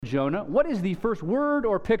Jonah, what is the first word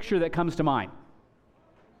or picture that comes to mind?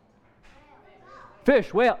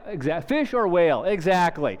 Fish, whale, fish or whale,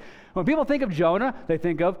 exactly. When people think of Jonah, they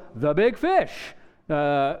think of the big fish.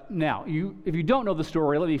 Now, if you don't know the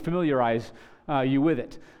story, let me familiarize you with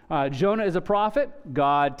it. Jonah is a prophet.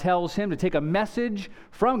 God tells him to take a message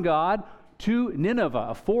from God to Nineveh,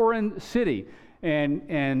 a foreign city,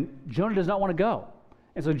 and Jonah does not want to go.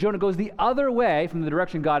 And so Jonah goes the other way from the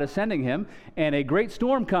direction God is sending him, and a great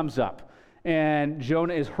storm comes up. And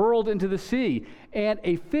Jonah is hurled into the sea, and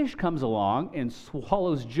a fish comes along and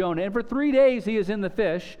swallows Jonah. And for 3 days he is in the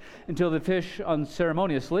fish until the fish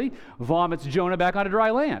unceremoniously vomits Jonah back onto dry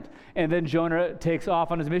land. And then Jonah takes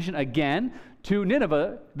off on his mission again to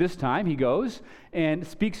Nineveh. This time he goes and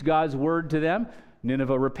speaks God's word to them.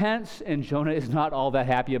 Nineveh repents, and Jonah is not all that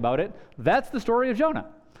happy about it. That's the story of Jonah.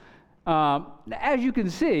 As you can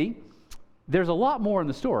see, there's a lot more in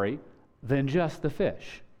the story than just the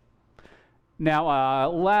fish. Now,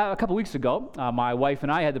 a couple weeks ago, my wife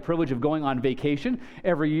and I had the privilege of going on vacation.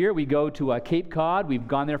 Every year we go to Cape Cod. We've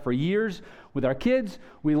gone there for years with our kids.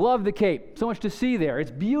 We love the Cape. So much to see there.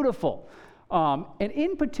 It's beautiful. And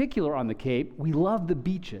in particular on the Cape, we love the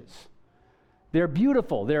beaches. They're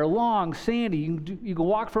beautiful. They're long, sandy. You can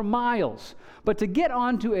walk for miles. But to get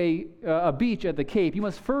onto a beach at the Cape, you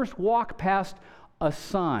must first walk past a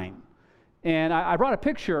sign. And I brought a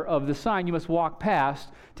picture of the sign you must walk past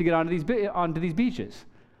to get onto these beaches.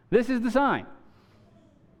 This is the sign.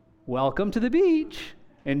 Welcome to the beach.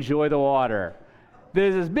 Enjoy the water.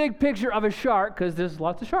 There's this big picture of a shark because there's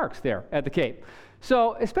lots of sharks there at the Cape.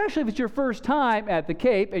 So especially if it's your first time at the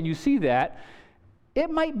Cape and you see that, it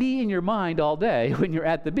might be in your mind all day when you're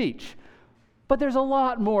at the beach. But there's a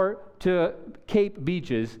lot more to Cape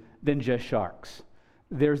beaches than just sharks.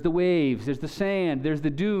 There's the waves, there's the sand, there's the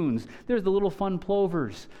dunes, there's the little fun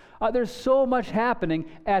plovers. There's so much happening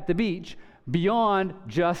at the beach beyond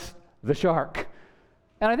just the shark.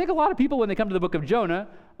 And I think a lot of people, when they come to the book of Jonah,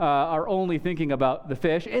 are only thinking about the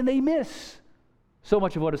fish, and they miss so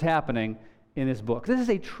much of what is happening in this book. This is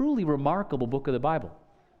a truly remarkable book of the Bible.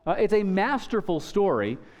 It's a masterful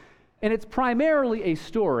story, and it's primarily a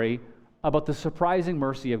story about the surprising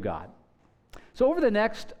mercy of God. So over the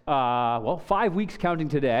next, 5 weeks counting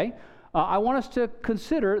today, I want us to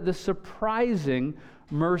consider the surprising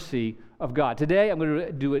mercy of God. Today, I'm going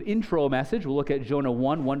to do an intro message. We'll look at Jonah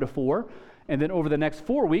 1:1-4. And then over the next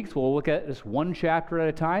 4 weeks, we'll look at just one chapter at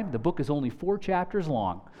a time. The book is only 4 chapters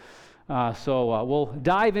long. So we'll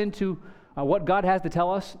dive into what God has to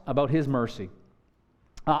tell us about his mercy.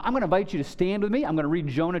 I'm going to invite you to stand with me. I'm going to read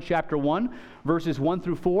Jonah chapter 1, verses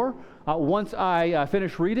 1-4. Once I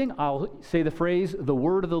finish reading, I'll say the phrase, the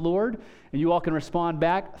word of the Lord, and you all can respond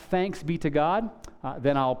back, thanks be to God.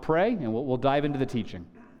 Then I'll pray, and we'll dive into the teaching.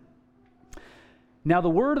 Now the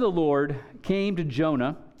word of the Lord came to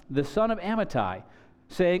Jonah, the son of Amittai,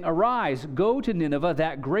 saying, Arise, go to Nineveh,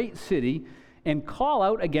 that great city, and call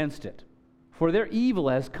out against it, for their evil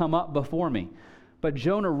has come up before me. But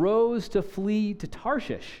Jonah rose to flee to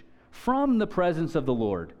Tarshish from the presence of the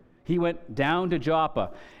Lord. He went down to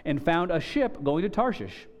Joppa and found a ship going to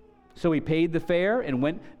Tarshish. So he paid the fare and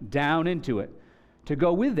went down into it to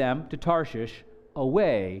go with them to Tarshish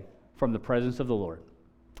away from the presence of the Lord.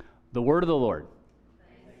 The word of the Lord.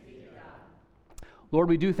 Lord,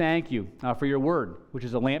 we do thank you for your word, which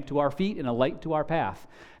is a lamp to our feet and a light to our path.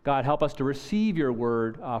 God, help us to receive your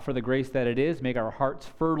word for the grace that it is. Make our hearts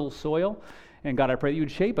fertile soil. And God, I pray that you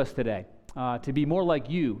would shape us today to be more like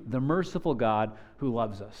you, the merciful God who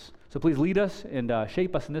loves us. So please lead us and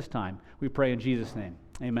shape us in this time. We pray in Jesus' name.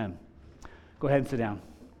 Amen. Go ahead and sit down.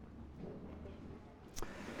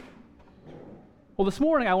 Well, this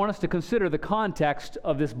morning I want us to consider the context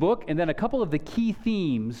of this book and then a couple of the key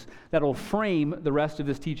themes that will frame the rest of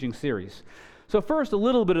this teaching series. So first, a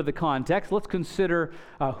little bit of the context. Let's consider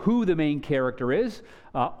who the main character is.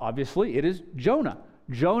 Obviously, it is Jonah.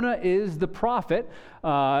 Jonah is the prophet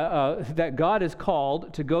that God has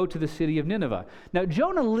called to go to the city of Nineveh. Now,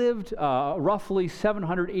 Jonah lived roughly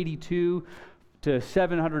 782 to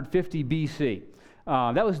 750 BC.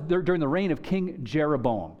 That was during the reign of King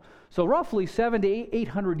Jeroboam. So roughly 700 to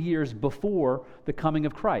 800 years before the coming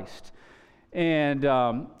of Christ. And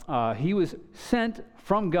he was sent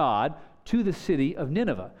from God to the city of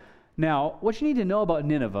Nineveh. Now, what you need to know about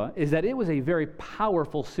Nineveh is that it was a very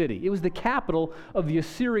powerful city. It was the capital of the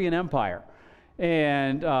Assyrian Empire.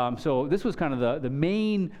 And so this was kind of the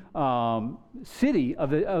main city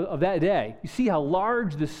of that day. You see how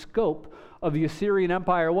large the scope of the Assyrian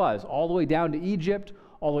Empire was, all the way down to Egypt,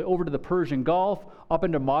 all the way over to the Persian Gulf, up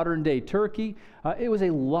into modern-day Turkey. It was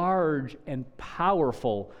a large and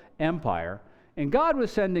powerful empire. and God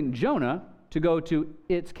was sending Jonah to go to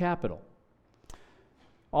its capital.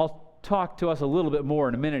 I'll talk to us a little bit more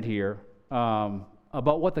in a minute here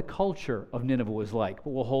about what the culture of Nineveh was like,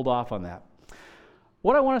 but we'll hold off on that.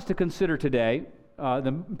 What I want us to consider today,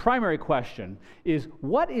 the primary question, is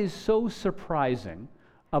what is so surprising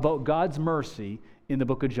about God's mercy in the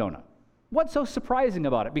book of Jonah? What's so surprising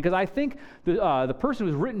about it? Because I think the person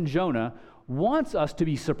who's written Jonah wants us to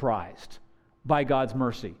be surprised by God's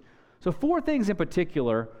mercy. So 4 things in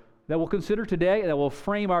particular that we'll consider today and that will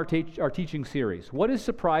frame our teaching series. What is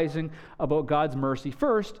surprising about God's mercy?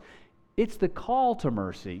 First, it's the call to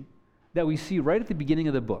mercy that we see right at the beginning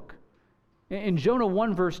of the book. In Jonah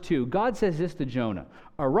 1, verse 2, God says this to Jonah,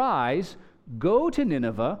 "Arise, go to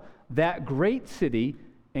Nineveh, that great city,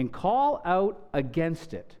 and call out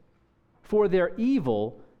against it, for their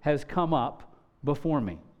evil has come up before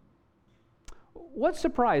me." What's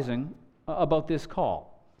surprising about this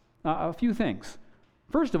call? A few things.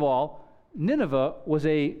 First of all, Nineveh was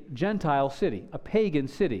a Gentile city, a pagan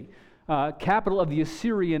city, capital of the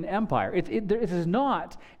Assyrian Empire. This is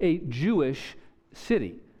not a Jewish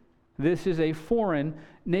city. This is a foreign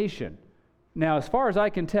nation. Now, as far as I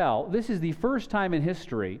can tell, this is the first time in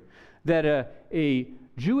history that a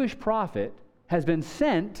Jewish prophet has been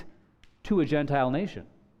sent to a Gentile nation.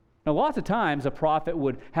 Now, lots of times a prophet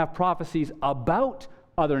would have prophecies about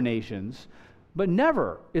other nations, but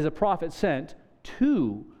never is a prophet sent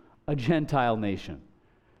to a Gentile nation.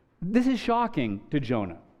 This is shocking to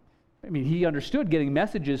Jonah. I mean, he understood getting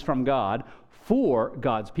messages from God for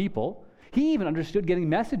God's people. He even understood getting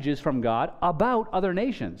messages from God about other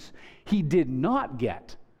nations. He did not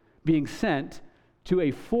get being sent to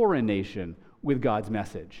a foreign nation with God's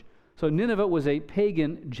message. So Nineveh was a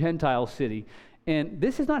pagan Gentile city, and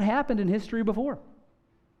this has not happened in history before.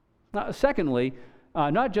 Secondly,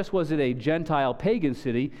 not just was it a Gentile pagan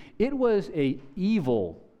city, it was an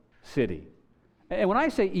evil city. And when I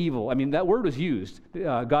say evil, I mean that word was used.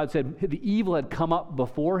 God said the evil had come up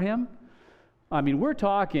before him. I mean, we're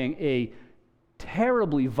talking a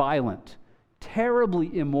terribly violent,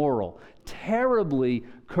 terribly immoral, terribly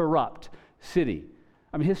corrupt city.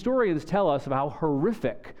 I mean, historians tell us of how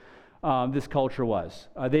horrific this culture was.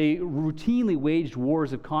 They routinely waged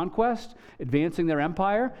wars of conquest, advancing their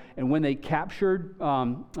empire, and when they captured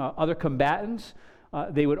other combatants,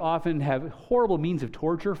 they would often have horrible means of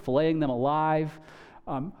torture, filleting them alive,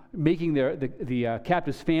 making the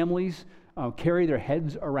captives' families carry their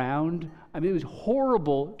heads around. I mean, it was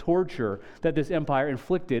horrible torture that this empire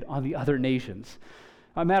inflicted on the other nations.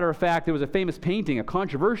 A matter of fact, there was a famous painting, a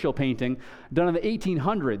controversial painting, done in the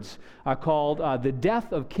 1800s called The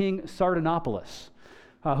Death of King Sardanapalus,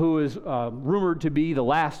 who is rumored to be the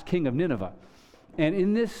last king of Nineveh. And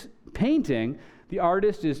in this painting, the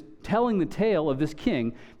artist is telling the tale of this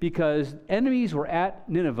king because enemies were at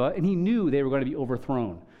Nineveh and he knew they were going to be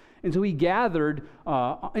overthrown. And so he gathered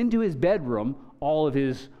into his bedroom all of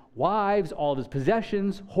his wives, all of his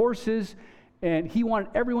possessions, horses, and he wanted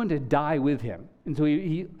everyone to die with him. And so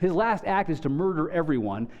his last act is to murder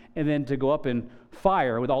everyone and then to go up in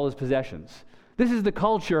fire with all his possessions. This is the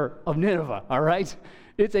culture of Nineveh, all right?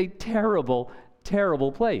 It's a terrible,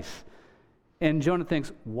 terrible place. And Jonah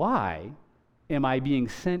thinks, why am I being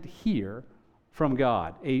sent here from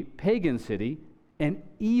God? A pagan city, an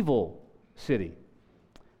evil city.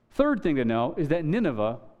 Third thing to know is that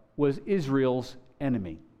Nineveh was Israel's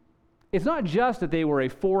enemy. It's not just that they were a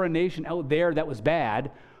foreign nation out there that was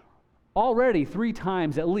bad. Already 3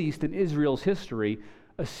 times at least in Israel's history,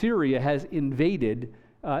 Assyria has invaded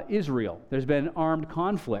Israel. There's been armed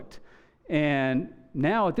conflict. And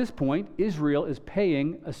now at this point, Israel is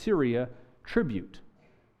paying Assyria tribute.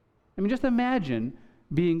 I mean, just imagine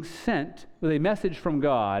being sent with a message from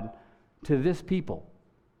God to this people.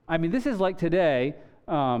 I mean, this is like today,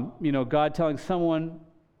 God telling someone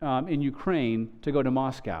in Ukraine to go to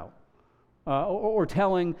Moscow. Or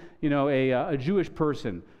telling, a Jewish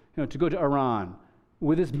person, to go to Iran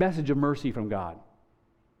with this message of mercy from God.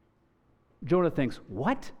 Jonah thinks,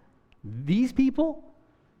 what? These people?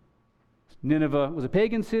 Nineveh was a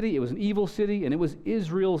pagan city, it was an evil city, and it was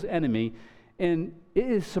Israel's enemy. And it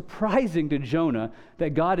is surprising to Jonah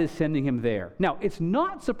that God is sending him there. Now, it's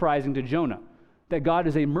not surprising to Jonah that God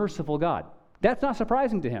is a merciful God. That's not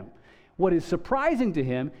surprising to him. What is surprising to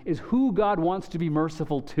him is who God wants to be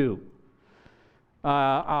merciful to.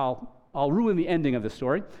 I'll ruin the ending of the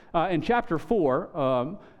story. In chapter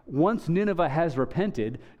 4, once Nineveh has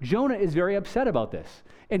repented, Jonah is very upset about this.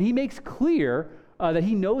 And he makes clear that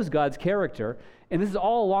he knows God's character, and this is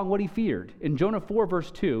all along what he feared. In Jonah 4,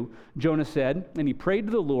 verse 2, Jonah said, and he prayed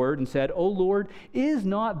to the Lord and said, "O Lord, is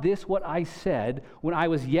not this what I said when I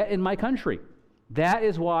was yet in my country? That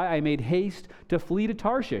is why I made haste to flee to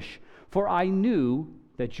Tarshish, for I knew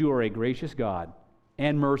that you are a gracious God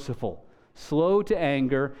and merciful, slow to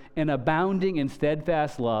anger and abounding in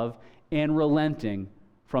steadfast love and relenting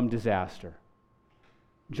from disaster.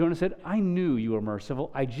 Jonah said, I knew you were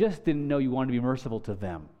merciful. I just didn't know you wanted to be merciful to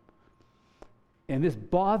them. And this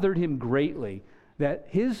bothered him greatly, that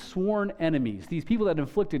his sworn enemies, these people that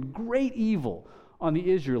inflicted great evil on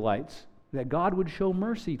the Israelites, that God would show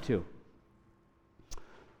mercy to.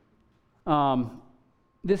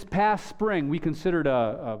 This past spring, we considered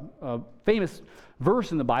a famous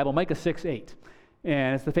verse in the Bible, Micah 6:8.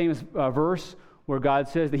 And it's the famous verse where God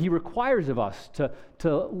says that he requires of us to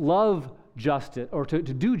love justice, or to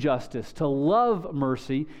do justice, to love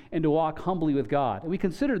mercy, and to walk humbly with God. And we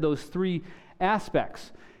considered those three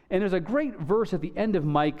aspects. And there's a great verse at the end of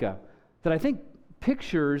Micah that I think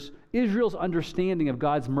pictures Israel's understanding of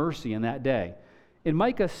God's mercy in that day. In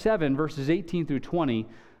Micah 7, verses 18 through 20,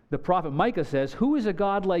 the prophet Micah says, who is a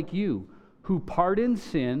God like you, who pardons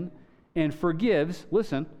sin and forgives,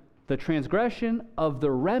 listen, the transgression of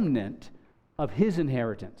the remnant of his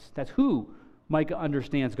inheritance? That's who Micah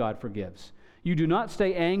understands God forgives. You do not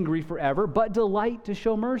stay angry forever, but delight to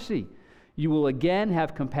show mercy. You will again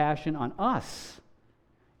have compassion on us.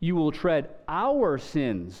 You will tread our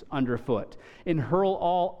sins underfoot and hurl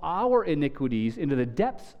all our iniquities into the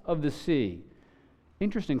depths of the sea.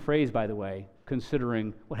 Interesting phrase, by the way,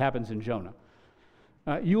 considering what happens in Jonah.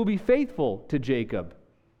 You will be faithful to Jacob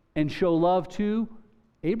and show love to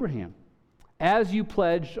Abraham, as you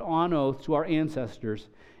pledged on oath to our ancestors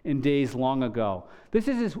in days long ago. This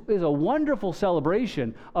is a wonderful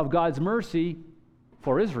celebration of God's mercy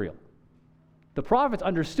for Israel. The prophets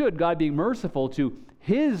understood God being merciful to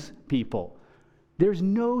his people. There's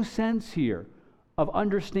no sense here of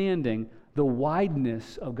understanding the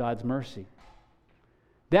wideness of God's mercy.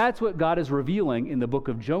 That's what God is revealing in the book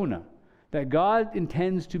of Jonah, that God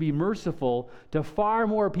intends to be merciful to far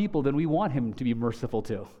more people than we want him to be merciful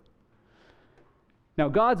to. Now,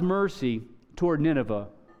 God's mercy toward Nineveh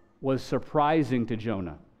was surprising to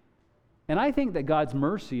Jonah. And I think that God's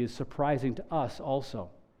mercy is surprising to us also.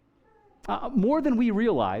 More than we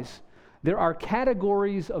realize, there are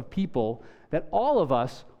categories of people that all of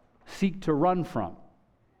us seek to run from.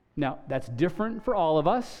 Now, that's different for all of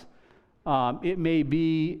us. It may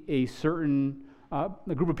be a certain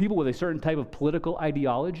a group of people with a certain type of political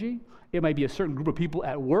ideology. It might be a certain group of people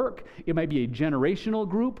at work. It might be a generational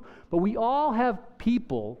group. But we all have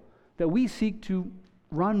people that we seek to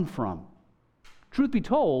run from. Truth be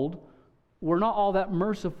told, we're not all that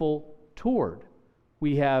merciful toward.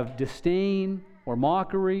 We have disdain or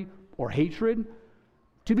mockery or hatred.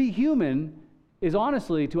 To be human is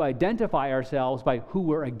honestly to identify ourselves by who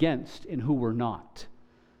we're against and who we're not.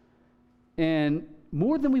 And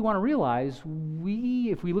more than we want to realize,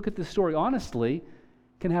 if we look at this story honestly,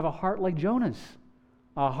 can have a heart like Jonah's.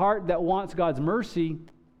 A heart that wants God's mercy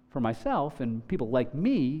for myself and people like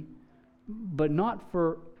me, but not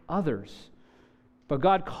for others. But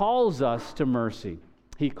God calls us to mercy.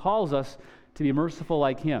 He calls us to be merciful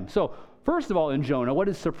like him. So, first of all, in Jonah, what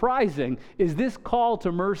is surprising is this call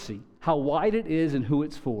to mercy, how wide it is and who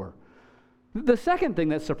it's for. The second thing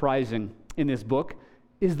that's surprising in this book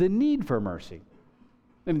is the need for mercy.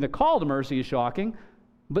 I mean, the call to mercy is shocking,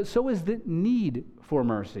 but so is the need for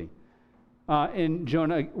mercy. In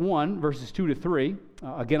Jonah 1, verses 2 to 3,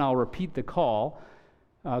 again, I'll repeat the call.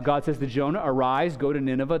 God says to Jonah, arise, go to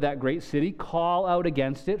Nineveh, that great city, call out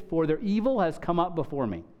against it, for their evil has come up before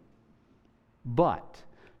me. But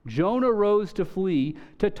Jonah rose to flee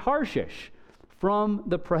to Tarshish from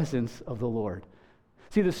the presence of the Lord.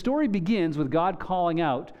 See, the story begins with God calling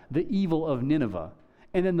out the evil of Nineveh,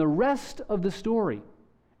 and then the rest of the story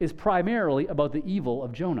is primarily about the evil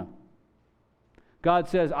of Jonah. God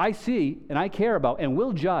says, I see and I care about and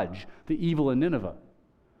will judge the evil in Nineveh.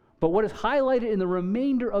 But what is highlighted in the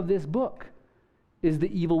remainder of this book is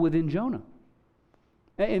the evil within Jonah.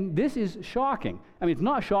 And this is shocking. I mean, it's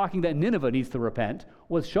not shocking that Nineveh needs to repent.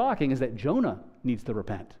 What's shocking is that Jonah needs to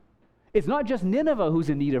repent. It's not just Nineveh who's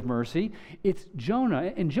in need of mercy, it's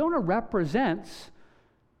Jonah. And Jonah represents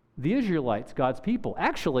the Israelites, God's people.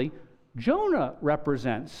 Actually, Jonah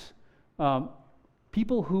represents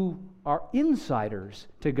people who are insiders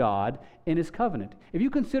to God and his covenant. If you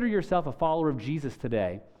consider yourself a follower of Jesus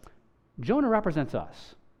today, Jonah represents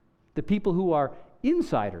us, the people who are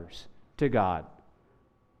insiders to God.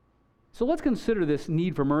 So let's consider this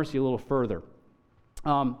need for mercy a little further.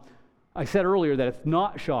 I said earlier that it's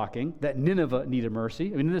not shocking that Nineveh needed mercy.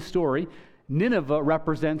 I mean, in this story, Nineveh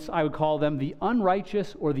represents, I would call them the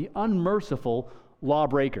unrighteous or the unmerciful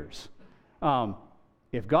lawbreakers.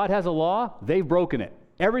 If God has a law, they've broken it.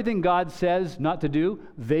 Everything God says not to do,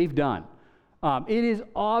 they've done. It is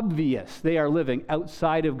obvious they are living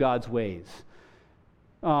outside of God's ways.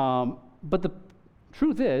 But the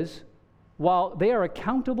truth is, while they are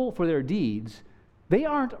accountable for their deeds, they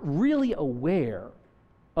aren't really aware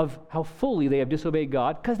of how fully they have disobeyed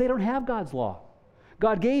God because they don't have God's law.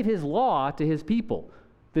 God gave his law to his people.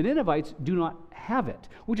 The Ninevites do not have it,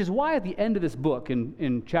 which is why at the end of this book,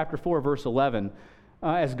 in chapter 4, verse 11,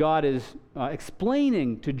 as God is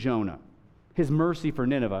explaining to Jonah his mercy for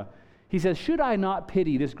Nineveh, he says, "Should I not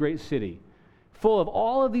pity this great city, full of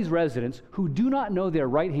all of these residents who do not know their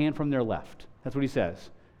right hand from their left?" That's what he says.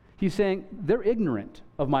 He's saying, they're ignorant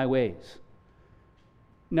of my ways.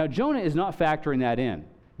 Now, Jonah is not factoring that in.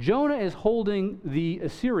 Jonah is holding the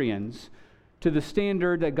Assyrians to the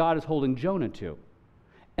standard that God is holding Jonah to.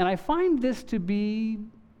 And I find this to be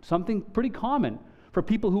something pretty common for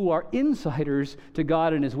people who are insiders to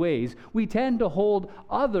God and his ways. We tend to hold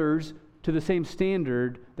others to the same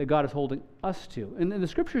standard that God is holding us to. And the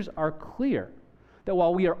scriptures are clear that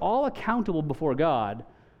while we are all accountable before God,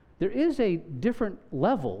 there is a different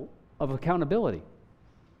level of accountability.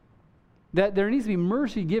 That there needs to be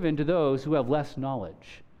mercy given to those who have less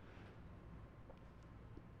knowledge.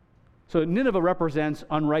 So Nineveh represents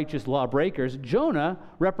unrighteous lawbreakers. Jonah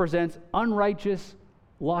represents unrighteous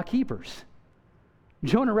law keepers.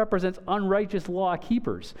 Jonah represents unrighteous law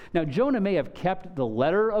keepers. Now, Jonah may have kept the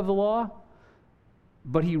letter of the law,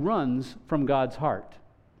 but he runs from God's heart.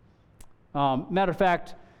 Matter of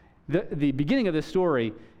fact, the beginning of this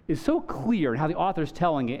story is so clear in how the author is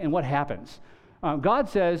telling it and what happens. God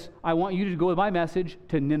says, "I want you to go with my message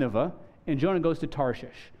to Nineveh," and Jonah goes to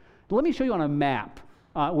Tarshish. Let me show you on a map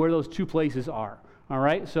where those two places are. All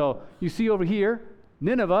right, so you see over here,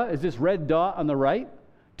 Nineveh is this red dot on the right.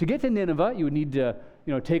 To get to Nineveh, you would need to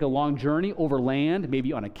take a long journey over land,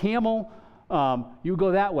 maybe on a camel. You would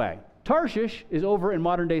go that way. Tarshish is over in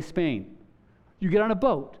modern-day Spain. You get on a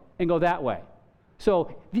boat and go that way.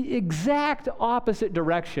 So the exact opposite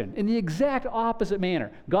direction, in the exact opposite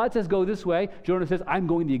manner. God says go this way. Jonah says, I'm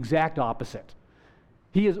going the exact opposite.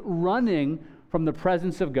 He is running from the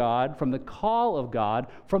presence of God, from the call of God,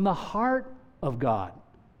 from the heart of God.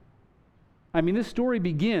 I mean, this story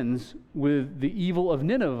begins with the evil of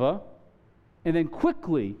Nineveh, and then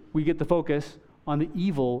quickly we get the focus on the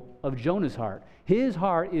evil of Jonah's heart. His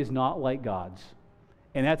heart is not like God's.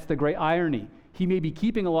 And that's the great irony. He may be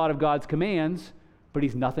keeping a lot of God's commands, but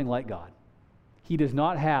he's nothing like God. He does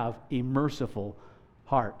not have a merciful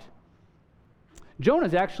heart. Jonah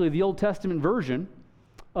is actually the Old Testament version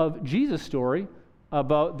of Jesus' story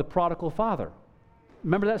about the prodigal father.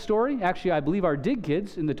 Remember that story? Actually, I believe our dig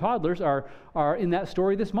kids and the toddlers are in that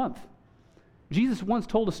story this month. Jesus once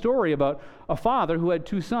told a story about a father who had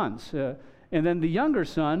two sons, and then the younger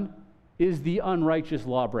son is the unrighteous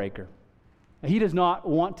lawbreaker. He does not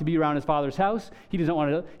want to be around his father's house. He doesn't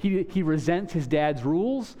want to. He resents his dad's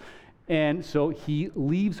rules, and so he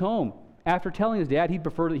leaves home. After telling his dad he'd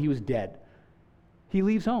prefer that he was dead, he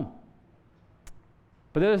leaves home.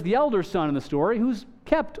 But there's the elder son in the story who's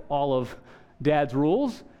kept all of dad's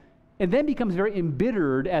rules, and then becomes very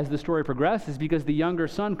embittered as the story progresses because the younger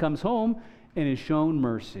son comes home and is shown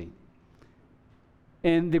mercy.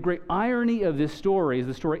 And the great irony of this story is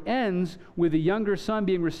the story ends with the younger son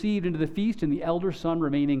being received into the feast and the elder son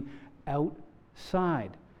remaining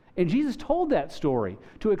outside. And Jesus told that story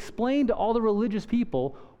to explain to all the religious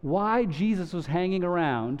people why Jesus was hanging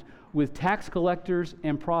around with tax collectors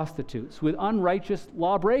and prostitutes, with unrighteous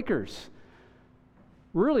lawbreakers.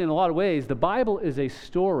 Really, in a lot of ways, the Bible is a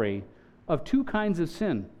story of two kinds of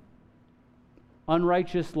sin: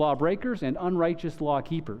 unrighteous lawbreakers and unrighteous law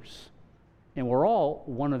keepers. And we're all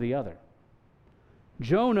one or the other.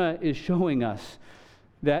 Jonah is showing us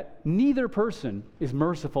that neither person is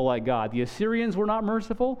merciful like God. The Assyrians were not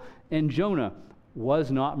merciful, and Jonah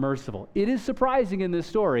was not merciful. It is surprising in this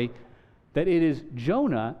story that it is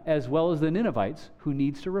Jonah as well as the Ninevites who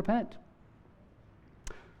needs to repent.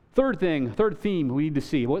 Third theme we need to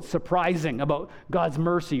see, what's surprising about God's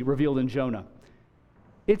mercy revealed in Jonah.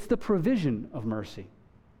 It's the provision of mercy.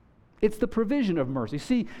 It's the provision of mercy.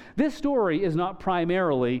 See, this story is not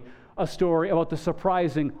primarily a story about the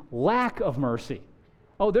surprising lack of mercy.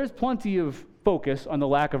 Oh, there's plenty of focus on the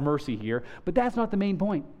lack of mercy here, but that's not the main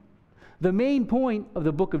point. The main point of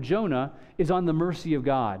the book of Jonah is on the mercy of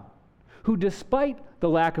God, who despite the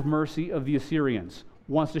lack of mercy of the Assyrians,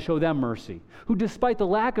 wants to show them mercy, who despite the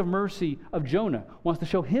lack of mercy of Jonah, wants to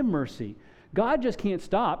show him mercy. God just can't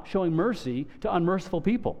stop showing mercy to unmerciful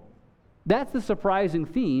people. That's the surprising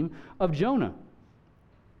theme of Jonah.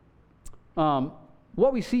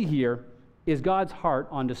 What we see here is God's heart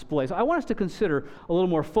on display. So I want us to consider a little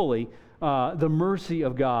more fully the mercy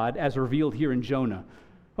of God as revealed here in Jonah.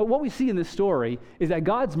 But what we see in this story is that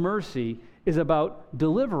God's mercy is about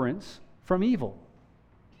deliverance from evil.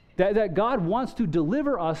 That God wants to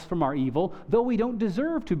deliver us from our evil, though we don't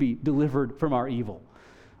deserve to be delivered from our evil.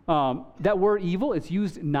 That word evil, it's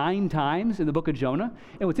used 9 times in the book of Jonah.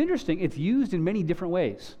 And what's interesting, it's used in many different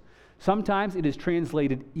ways. Sometimes it is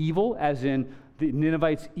translated evil, as in the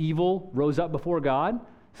Ninevites' evil rose up before God.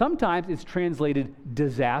 Sometimes it's translated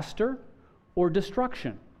disaster or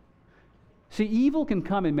destruction. See, evil can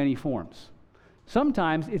come in many forms.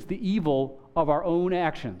 Sometimes it's the evil of our own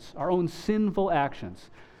actions, our own sinful actions.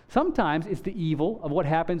 Sometimes it's the evil of what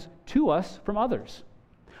happens to us from others.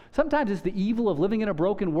 Sometimes it's the evil of living in a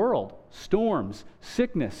broken world, storms,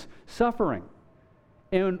 sickness, suffering.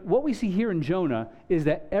 And what we see here in Jonah is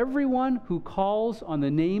that everyone who calls on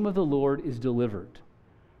the name of the Lord is delivered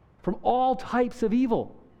from all types of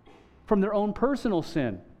evil, from their own personal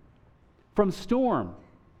sin, from storm,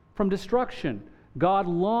 from destruction. God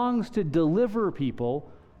longs to deliver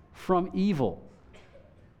people from evil.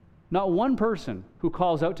 Not one person who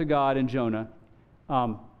calls out to God in Jonah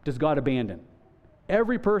does God abandon.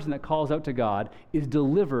 Every person that calls out to God is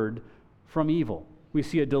delivered from evil. We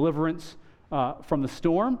see a deliverance from the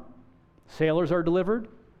storm. Sailors are delivered.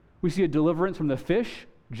 We see a deliverance from the fish.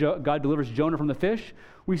 God delivers Jonah from the fish.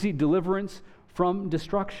 We see deliverance from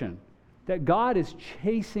destruction. That God is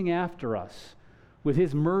chasing after us with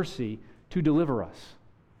his mercy to deliver us.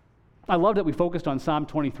 I love that we focused on Psalm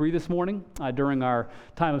 23 this morning during our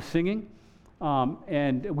time of singing.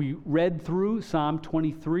 And we read through Psalm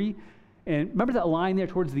 23. And remember that line there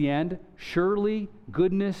towards the end? Surely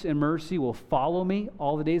goodness and mercy will follow me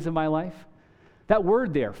all the days of my life. That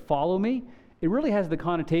word there, follow me, it really has the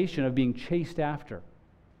connotation of being chased after.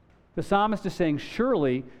 The psalmist is saying,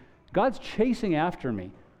 surely God's chasing after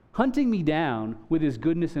me, hunting me down with his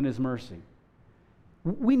goodness and his mercy.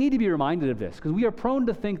 We need to be reminded of this because we are prone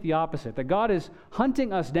to think the opposite, that God is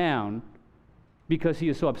hunting us down because he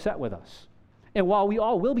is so upset with us. And while we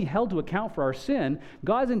all will be held to account for our sin,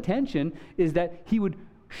 God's intention is that he would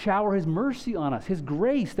shower his mercy on us, his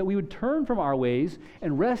grace, that we would turn from our ways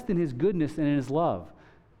and rest in his goodness and in his love.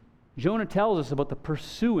 Jonah tells us about the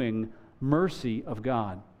pursuing mercy of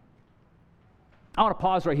God. I want to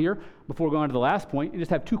pause right here before going on to the last point and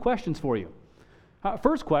just have 2 questions for you.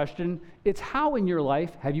 First question, it's how in your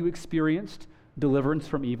life have you experienced deliverance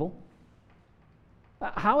from evil?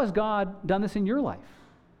 How has God done this in your life?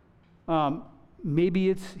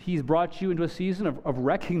 Maybe he's brought you into a season of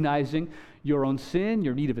recognizing your own sin,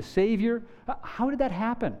 your need of a Savior. How did that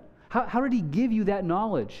happen? How did he give you that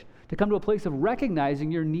knowledge to come to a place of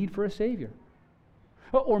recognizing your need for a Savior?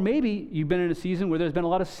 Or maybe you've been in a season where there's been a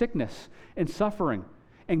lot of sickness and suffering,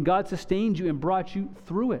 and God sustained you and brought you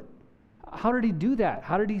through it. How did he do that?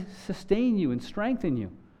 How did he sustain you and strengthen you?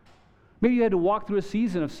 Maybe you had to walk through a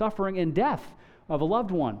season of suffering and death of a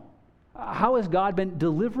loved one. How has God been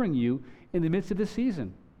delivering you in the midst of this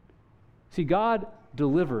season? See, God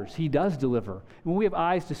delivers. He does deliver. And when we have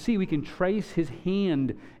eyes to see, we can trace his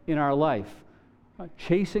hand in our life,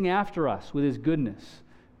 chasing after us with his goodness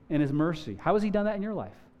and his mercy. How has he done that in your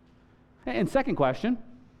life? And second question,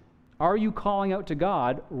 are you calling out to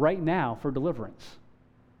God right now for deliverance?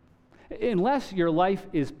 Unless your life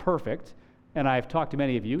is perfect, and I've talked to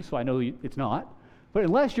many of you, so I know it's not, but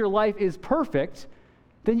unless your life is perfect,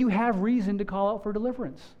 then you have reason to call out for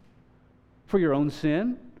deliverance. For your own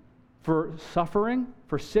sin, for suffering,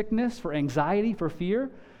 for sickness, for anxiety, for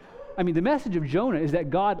fear. I mean, the message of Jonah is that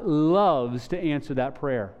God loves to answer that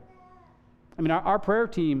prayer. I mean, our prayer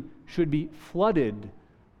team should be flooded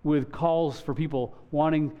with calls for people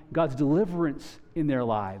wanting God's deliverance in their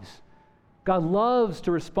lives. God loves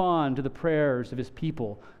to respond to the prayers of his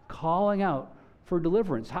people, calling out for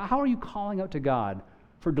deliverance. How are you calling out to God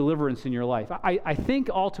for deliverance in your life? I think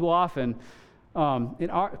all too often,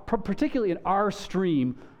 particularly in our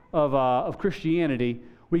stream of Christianity,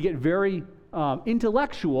 we get very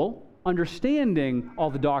intellectual, understanding all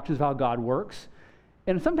the doctrines of how God works,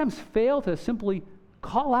 and sometimes fail to simply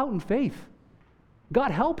call out in faith. God,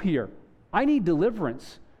 help here. I need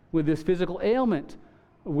deliverance with this physical ailment,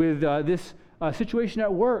 with this situation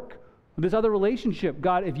at work, with this other relationship.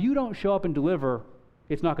 God, if you don't show up and deliver,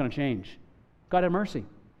 it's not going to change. God, have mercy.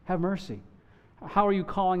 Have mercy. How are you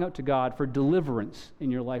calling out to God for deliverance in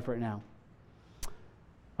your life right now?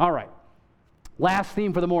 All right. Last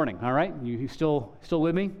theme for the morning, all right? You still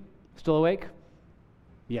with me? Still awake?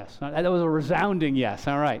 Yes. That was a resounding yes.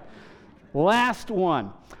 All right. Last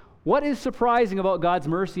one. What is surprising about God's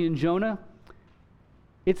mercy in Jonah?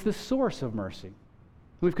 It's the source of mercy.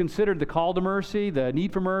 We've considered the call to mercy, the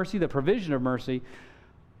need for mercy, the provision of mercy.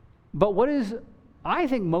 But what is, I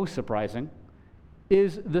think, most surprising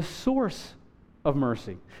is the source of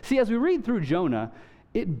mercy. See, as we read through Jonah,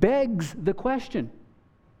 it begs the question,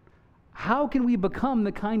 how can we become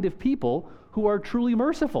the kind of people who are truly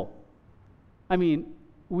merciful? I mean,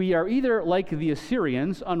 we are either like the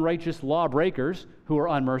Assyrians, unrighteous lawbreakers who are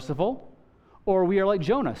unmerciful, or we are like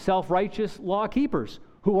Jonah, self-righteous law keepers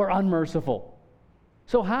who are unmerciful.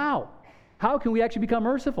 So how? How can we actually become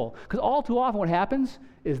merciful? Because all too often what happens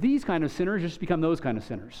is these kind of sinners just become those kind of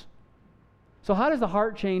sinners. So how does the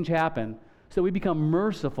heart change happen so we become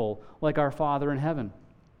merciful like our Father in heaven?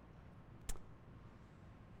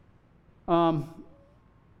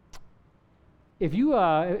 If you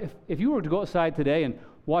were to go outside today and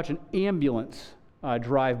watch an ambulance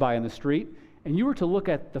drive by in the street, and you were to look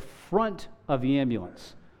at the front of the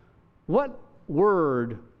ambulance, what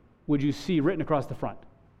word would you see written across the front?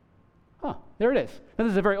 There it is. Now,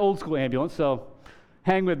 this is a very old school ambulance, so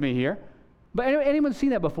hang with me here. But anyone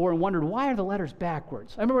seen that before and wondered, why are the letters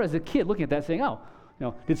backwards? I remember as a kid looking at that saying,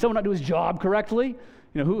 did someone not do his job correctly?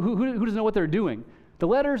 Who doesn't know what they're doing? The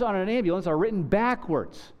letters on an ambulance are written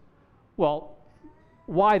backwards. Well,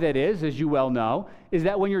 why that is, as you well know, is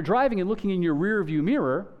that when you're driving and looking in your rear view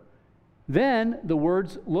mirror, then the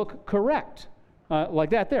words look correct,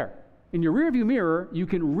 like that there. In your rear view mirror, you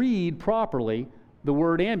can read properly the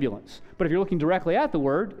word ambulance. But if you're looking directly at the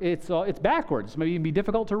word, it's backwards. It may even be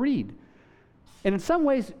difficult to read. And in some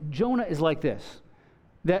ways, Jonah is like this,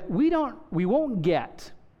 that we won't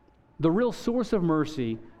get the real source of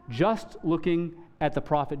mercy just looking at the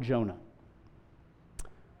prophet Jonah.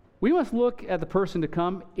 We must look at the person to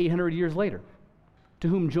come 800 years later, to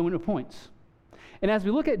whom Jonah points. And as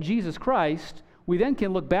we look at Jesus Christ, we then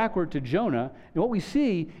can look backward to Jonah, and what we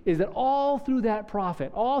see is that all through that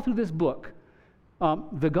prophet, all through this book,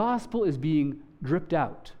 the gospel is being dripped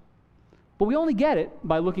out. But we only get it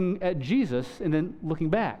by looking at Jesus and then looking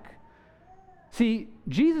back. See,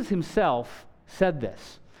 Jesus himself said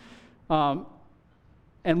this.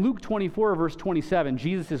 And Luke 24, verse 27,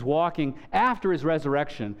 Jesus is walking after his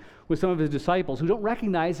resurrection with some of his disciples who don't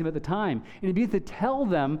recognize him at the time. And he begins to tell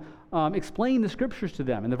them, explain the scriptures to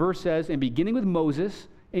them. And the verse says, and beginning with Moses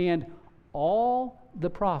and all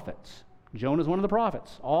the prophets. Jonah is one of the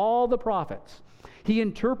prophets. All the prophets. He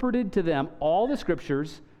interpreted to them all the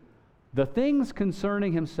scriptures, the things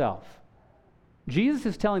concerning himself. Jesus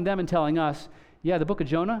is telling them and telling us, yeah, the book of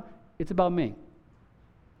Jonah, it's about me.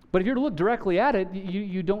 But if you're to look directly at it,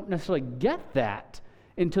 you don't necessarily get that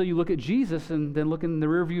until you look at Jesus and then look in the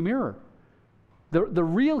rearview mirror. The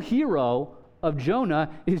real hero of Jonah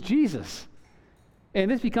is Jesus.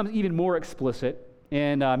 And this becomes even more explicit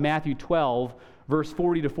in Matthew 12, verse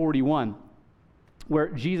 40 to 41, where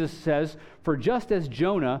Jesus says, for just as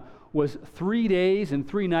Jonah was 3 days and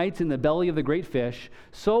 3 nights in the belly of the great fish,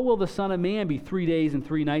 so will the Son of Man be 3 days and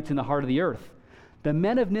 3 nights in the heart of the earth. The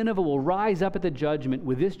men of Nineveh will rise up at the judgment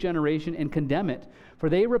with this generation and condemn it, for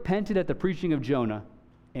they repented at the preaching of Jonah,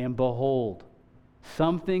 and behold,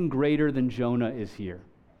 something greater than Jonah is here.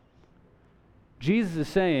 Jesus is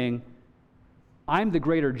saying, I'm the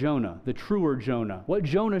greater Jonah, the truer Jonah, what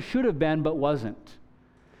Jonah should have been but wasn't.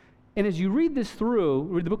 And as you read this through,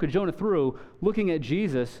 read the book of Jonah through, looking at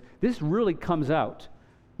Jesus, this really comes out.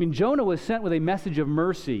 I mean, Jonah was sent with a message of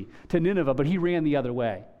mercy to Nineveh, but he ran the other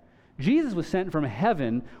way. Jesus was sent from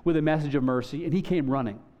heaven with a message of mercy, and he came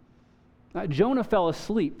running. Jonah fell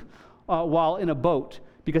asleep while in a boat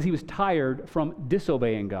because he was tired from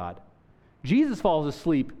disobeying God. Jesus falls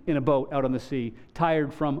asleep in a boat out on the sea,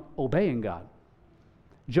 tired from obeying God.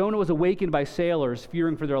 Jonah was awakened by sailors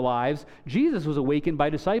fearing for their lives. Jesus was awakened by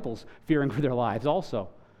disciples fearing for their lives also.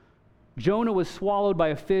 Jonah was swallowed by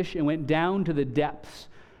a fish and went down to the depths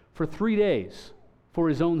for 3 days for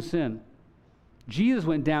his own sin. Jesus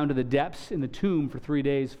went down to the depths in the tomb for 3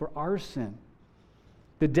 days for our sin.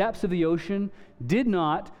 The depths of the ocean did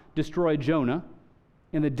not destroy Jonah,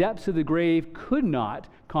 and the depths of the grave could not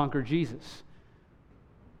conquer Jesus.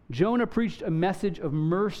 Jonah preached a message of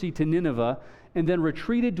mercy to Nineveh and then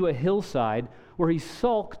retreated to a hillside where he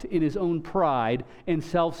sulked in his own pride and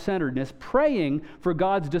self-centeredness, praying for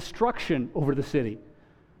God's destruction over the city.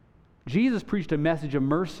 Jesus preached a message of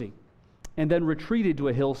mercy and then retreated to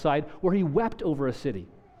a hillside where he wept over a city.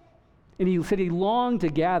 And he said he longed to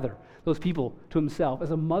gather those people to himself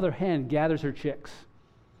as a mother hen gathers her chicks.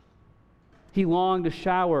 He longed to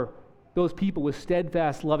shower those people with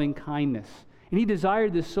steadfast loving kindness. And he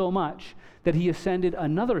desired this so much that he ascended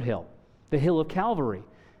another hill, the hill of Calvary.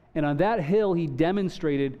 And on that hill he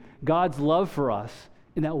demonstrated God's love for us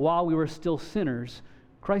in that while we were still sinners,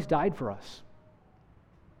 Christ died for us.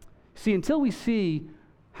 See, until we see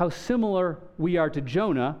how similar we are to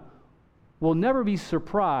Jonah, we'll never be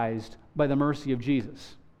surprised by the mercy of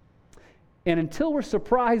Jesus. And until we're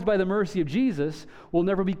surprised by the mercy of Jesus, we'll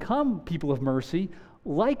never become people of mercy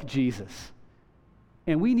like Jesus.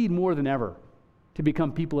 And we need more than ever to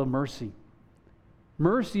become people of mercy.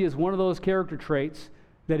 Mercy is one of those character traits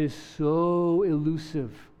that is so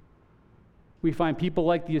elusive. We find people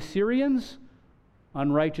like the Assyrians,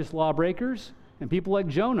 unrighteous lawbreakers, and people like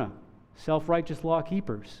Jonah, self-righteous law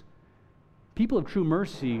keepers. People of true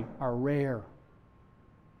mercy are rare.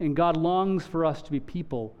 And God longs for us to be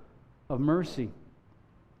people of mercy.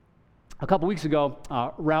 A couple weeks ago,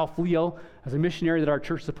 Ralph Leo, as a missionary that our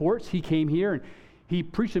church supports, he came here and he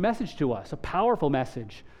preached a message to us, a powerful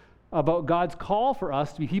message about God's call for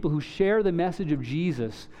us to be people who share the message of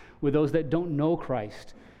Jesus with those that don't know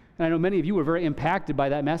Christ. And I know many of you were very impacted by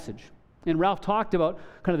that message. And Ralph talked about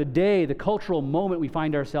kind of the day, the cultural moment we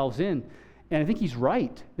find ourselves in. And I think he's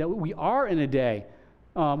right, that we are in a day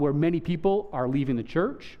where many people are leaving the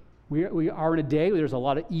church. We are in a day where there's a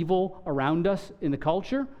lot of evil around us in the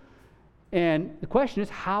culture. And the question is,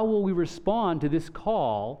 how will we respond to this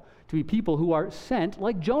call to be people who are sent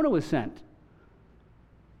like Jonah was sent?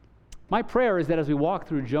 My prayer is that as we walk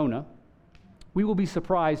through Jonah, we will be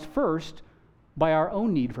surprised first by our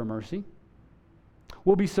own need for mercy.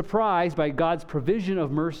 We'll be surprised by God's provision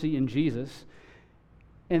of mercy in Jesus.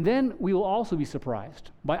 And then we will also be surprised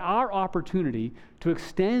by our opportunity to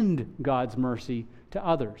extend God's mercy to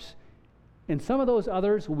others. And some of those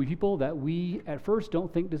others will be people that we at first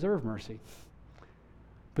don't think deserve mercy.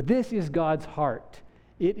 But this is God's heart.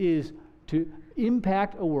 It is to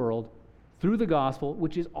impact a world through the gospel,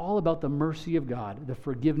 which is all about the mercy of God, the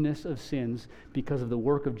forgiveness of sins because of the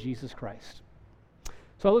work of Jesus Christ.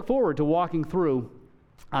 So I look forward to walking through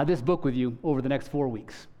this book with you over the next 4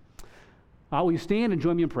 weeks. Will you stand and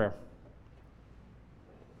join me in prayer?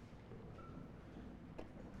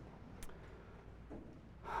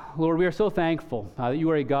 Lord, we are so thankful that you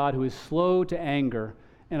are a God who is slow to anger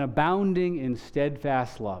and abounding in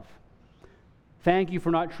steadfast love. Thank you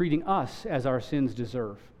for not treating us as our sins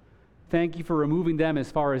deserve. Thank you for removing them as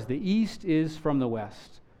far as the east is from the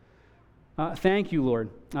west. Thank you, Lord,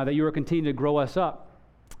 that you are continuing to grow us up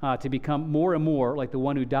to become more and more like the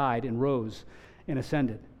one who died and rose and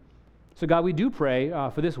ascended. So God, we do pray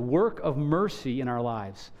for this work of mercy in our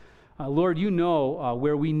lives. Lord, you know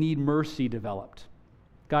where we need mercy developed.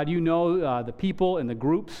 God, you know the people and the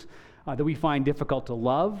groups that we find difficult to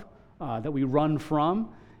love, that we run from.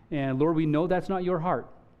 And Lord, we know that's not your heart.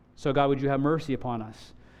 So God, would you have mercy upon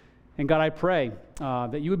us? And God, I pray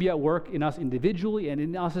that you would be at work in us individually and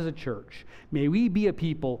in us as a church. May we be a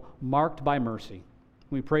people marked by mercy.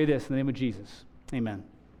 We pray this in the name of Jesus. Amen.